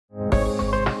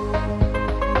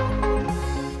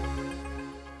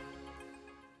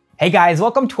Hey guys,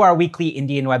 welcome to our weekly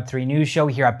Indian Web3 news show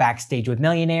here at Backstage with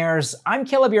Millionaires. I'm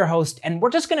Caleb, your host, and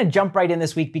we're just gonna jump right in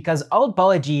this week because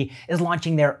Balaji is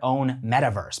launching their own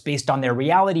metaverse based on their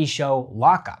reality show,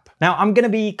 Lock Up. Now, I'm gonna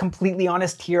be completely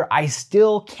honest here, I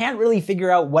still can't really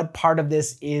figure out what part of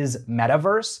this is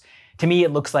metaverse. To me,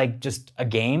 it looks like just a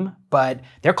game, but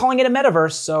they're calling it a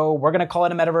metaverse, so we're gonna call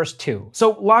it a metaverse too.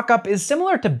 So Lock Up is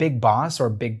similar to Big Boss or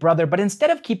Big Brother, but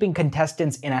instead of keeping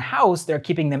contestants in a house, they're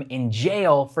keeping them in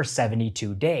jail for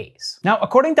 72 days. Now,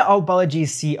 according to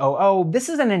Balaji's COO, this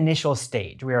is an initial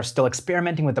stage. We are still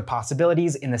experimenting with the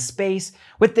possibilities in the space.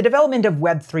 With the development of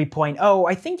Web 3.0,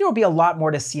 I think there will be a lot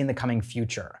more to see in the coming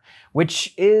future,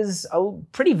 which is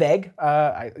pretty vague.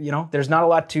 There's not a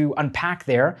lot to unpack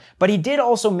there, but he did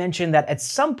also mention that at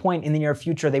some point in the near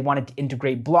future, they wanted to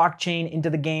integrate blockchain into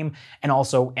the game and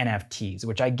also NFTs,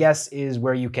 which I guess is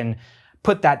where you can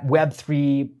put that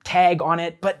Web3 tag on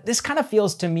it. But this kind of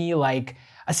feels to me like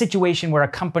a situation where a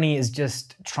company is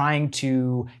just trying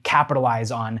to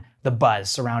capitalize on the buzz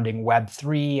surrounding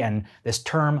Web3 and this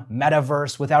term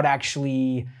metaverse without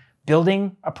actually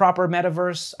building a proper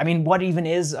metaverse. I mean, what even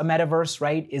is a metaverse,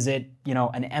 right? Is it, an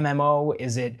MMO?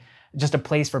 Is it just a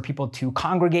place for people to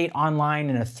congregate online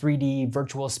in a 3D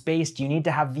virtual space? Do you need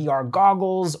to have VR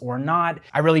goggles or not?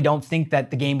 I really don't think that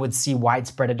the game would see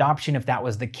widespread adoption if that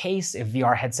was the case, if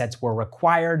VR headsets were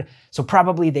required. So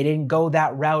probably they didn't go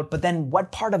that route. But then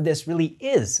what part of this really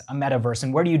is a metaverse?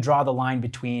 And where do you draw the line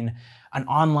between an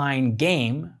online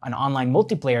game, an online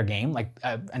multiplayer game, like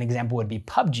an example would be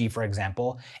PUBG, for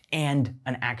example, and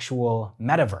an actual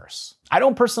metaverse? I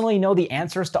don't personally know the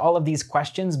answers to all of these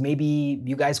questions. Maybe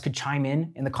you guys could chime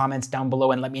in the comments down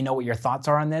below and let me know what your thoughts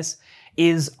are on this.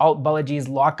 Is Balaji's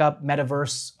Lock Up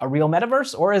metaverse a real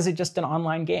metaverse, or is it just an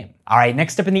online game? All right,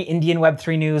 next up in the Indian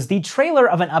Web3 news, the trailer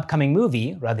of an upcoming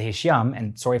movie, Radhe Shyam,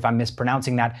 and sorry if I'm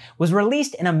mispronouncing that, was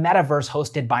released in a metaverse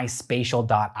hosted by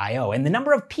Spatial.io. And the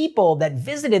number of people that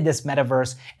visited this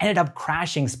metaverse ended up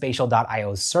crashing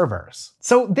Spatial.io's servers.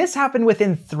 So this happened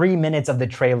within 3 minutes of the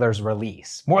trailer's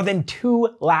release. More than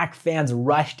 2 lakh fans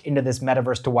rushed into this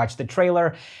metaverse to watch the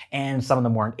trailer, and some of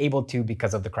them weren't able to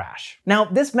because of the crash. Now,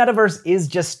 this metaverse is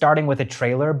just starting with a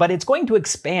trailer, but it's going to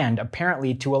expand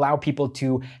apparently to allow people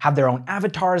to have their own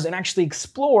avatars and actually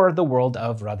explore the world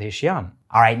of Radhe Shyam.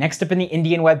 All right, next up in the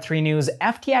Indian Web3 news,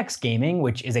 FTX Gaming,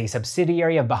 which is a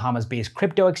subsidiary of Bahamas-based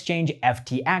crypto exchange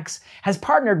FTX, has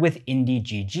partnered with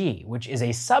IndiGG, which is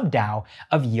a sub-DAO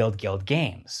of Yield Guild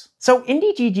Games. So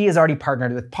IndiGG has already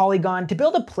partnered with Polygon to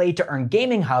build a play-to-earn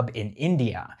gaming hub in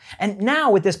India. And now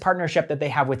with this partnership that they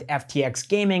have with FTX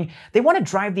Gaming, they want to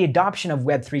drive the adoption of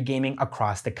Web3 gaming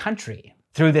across the country.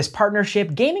 Through this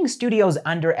partnership, gaming studios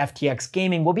under FTX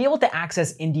Gaming will be able to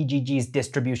access IndiGG's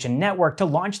distribution network to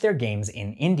launch their games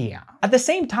in India. At the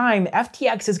same time,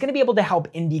 FTX is going to be able to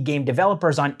help indie game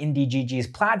developers on IndiGG's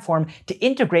platform to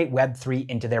integrate Web3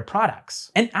 into their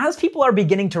products. And as people are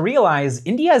beginning to realize,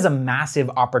 India is a massive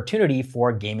opportunity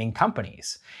for gaming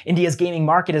companies. India's gaming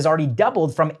market has already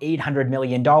doubled from $800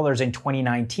 million in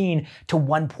 2019 to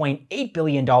 $1.8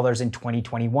 billion in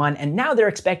 2021, and now they're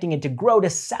expecting it to grow to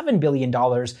 $7 billion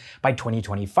by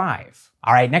 2025.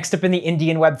 All right, next up in the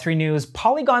Indian Web3 news,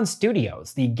 Polygon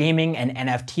Studios, the gaming and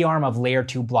NFT arm of Layer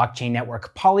 2 blockchain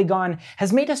network Polygon,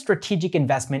 has made a strategic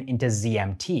investment into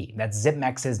ZMT, that's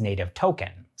Zipmex's native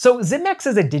token. So Zipmex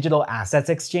is a digital assets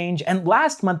exchange, and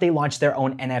last month they launched their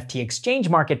own NFT exchange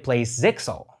marketplace,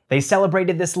 Tinkle. They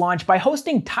celebrated this launch by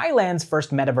hosting Thailand's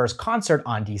first metaverse concert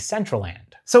on Decentraland.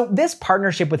 So this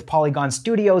partnership with Polygon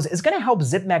Studios is going to help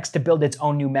Zipmex to build its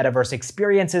own new metaverse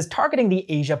experiences targeting the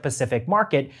Asia-Pacific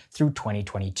market through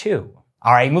 2022.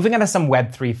 All right, moving on to some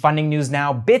Web3 funding news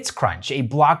now. BitsCrunch, a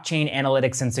blockchain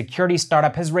analytics and security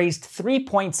startup, has raised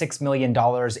 $3.6 million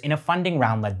in a funding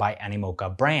round led by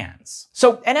Animoca Brands.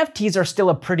 So NFTs are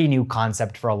still a pretty new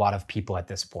concept for a lot of people at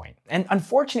this point. And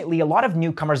unfortunately, a lot of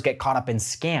newcomers get caught up in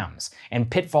scams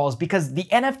and pitfalls because the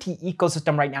NFT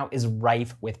ecosystem right now is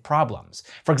rife with problems.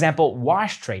 For example,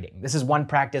 wash trading. This is one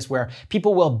practice where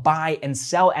people will buy and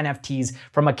sell NFTs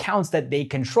from accounts that they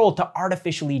control to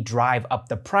artificially drive up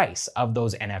the price of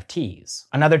those NFTs.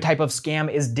 Another type of scam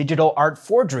is digital art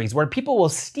forgeries, where people will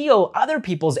steal other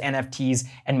people's NFTs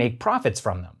and make profits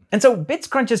from them. And so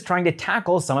BitsCrunch is trying to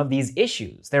tackle some of these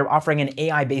issues. They're offering an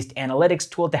AI-based analytics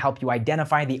tool to help you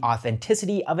identify the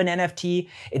authenticity of an NFT,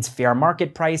 its fair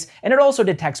market price, and it also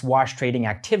detects wash trading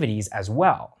activities as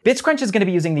well. BitsCrunch is going to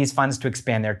be using these funds to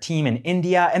expand their team in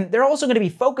India, and they're also going to be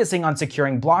focusing on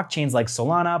securing blockchains like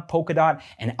Solana, Polkadot,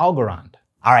 and Algorand.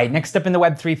 All right, next up in the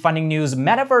Web3 funding news,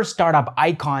 Metaverse startup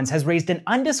Ikonz has raised an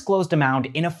undisclosed amount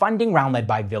in a funding round led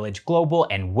by Village Global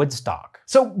and Woodstock.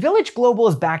 So Village Global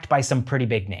is backed by some pretty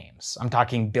big names. I'm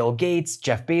talking Bill Gates,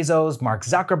 Jeff Bezos, Mark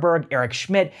Zuckerberg, Eric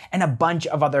Schmidt, and a bunch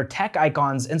of other tech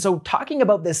icons. And so talking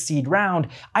about this seed round,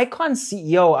 Ikonz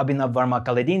CEO Abhinav Verma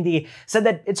Kaledindi said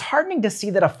that it's heartening to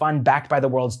see that a fund backed by the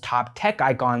world's top tech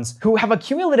icons, who have a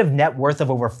cumulative net worth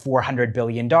of over $400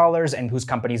 billion and whose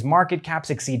companies' market caps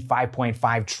exceed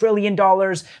 $5.5 trillion,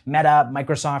 Meta,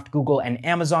 Microsoft, Google, and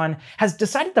Amazon, has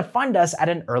decided to fund us at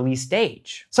an early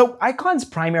stage. So Ikonz's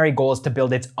primary goal is to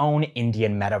build its own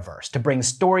Indian metaverse, to bring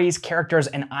stories, characters,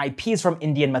 and IPs from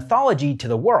Indian mythology to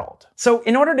the world. So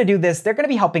in order to do this, they're going to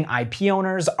be helping IP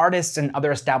owners, artists, and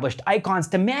other established icons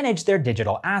to manage their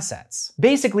digital assets.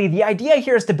 Basically, the idea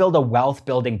here is to build a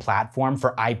wealth-building platform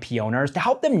for IP owners to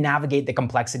help them navigate the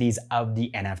complexities of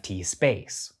the NFT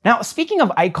space. Now, speaking of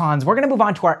Ikonz, we're going to move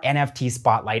on to our NFT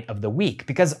spotlight of the week,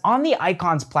 because on the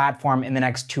Ikonz platform in the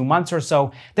next 2 months or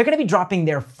so, they're going to be dropping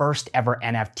their first ever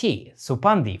NFT,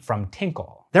 Suppandi from Tinkle.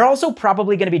 They're also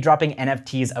probably going to be dropping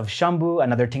NFTs of Shambu,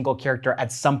 another Tinkle character,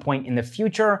 at some point in the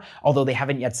future, although they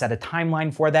haven't yet set a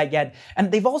timeline for that yet. And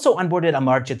they've also onboarded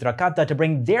Amar Chitrakata to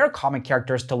bring their comic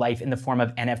characters to life in the form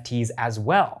of NFTs as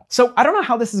well. So I don't know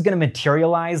how this is going to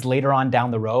materialize later on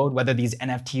down the road, whether these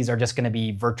NFTs are just going to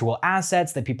be virtual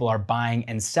assets that people are buying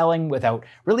and selling without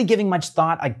really giving much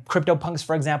thought, like CryptoPunks,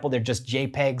 for example, they're just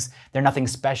JPEGs, they're nothing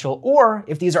special, or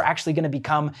if these are actually going to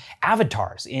become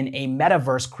avatars in a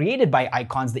metaverse created by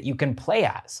Ikonz that you can play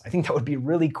as. I think that would be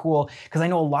really cool, because I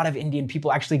know a lot of Indian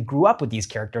people actually grew up with these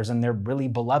characters and they're really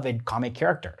beloved comic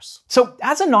characters. So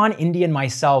as a non-Indian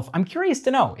myself, I'm curious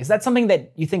to know, is that something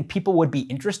that you think people would be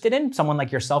interested in? Someone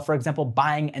like yourself, for example,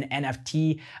 buying an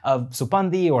NFT of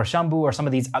Suppandi or Shambu or some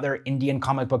of these other Indian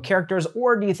comic book characters?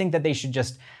 Or do you think that they should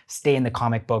just stay in the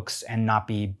comic books and not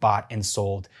be bought and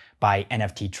sold by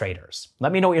NFT traders?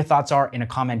 Let me know what your thoughts are in a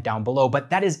comment down below,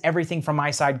 but that is everything from my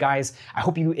side, guys. I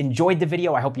hope you enjoyed the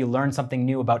video. I hope you learned something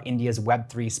new about India's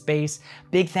Web3 space.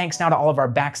 Big thanks now to all of our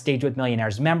Backstage with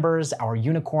Millionaires members, our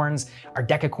unicorns, our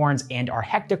decacorns, and our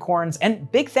hectacorns, and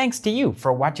big thanks to you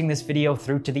for watching this video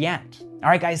through to the end. All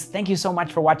right, guys, thank you so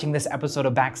much for watching this episode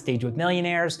of Backstage with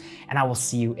Millionaires, and I will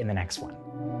see you in the next one.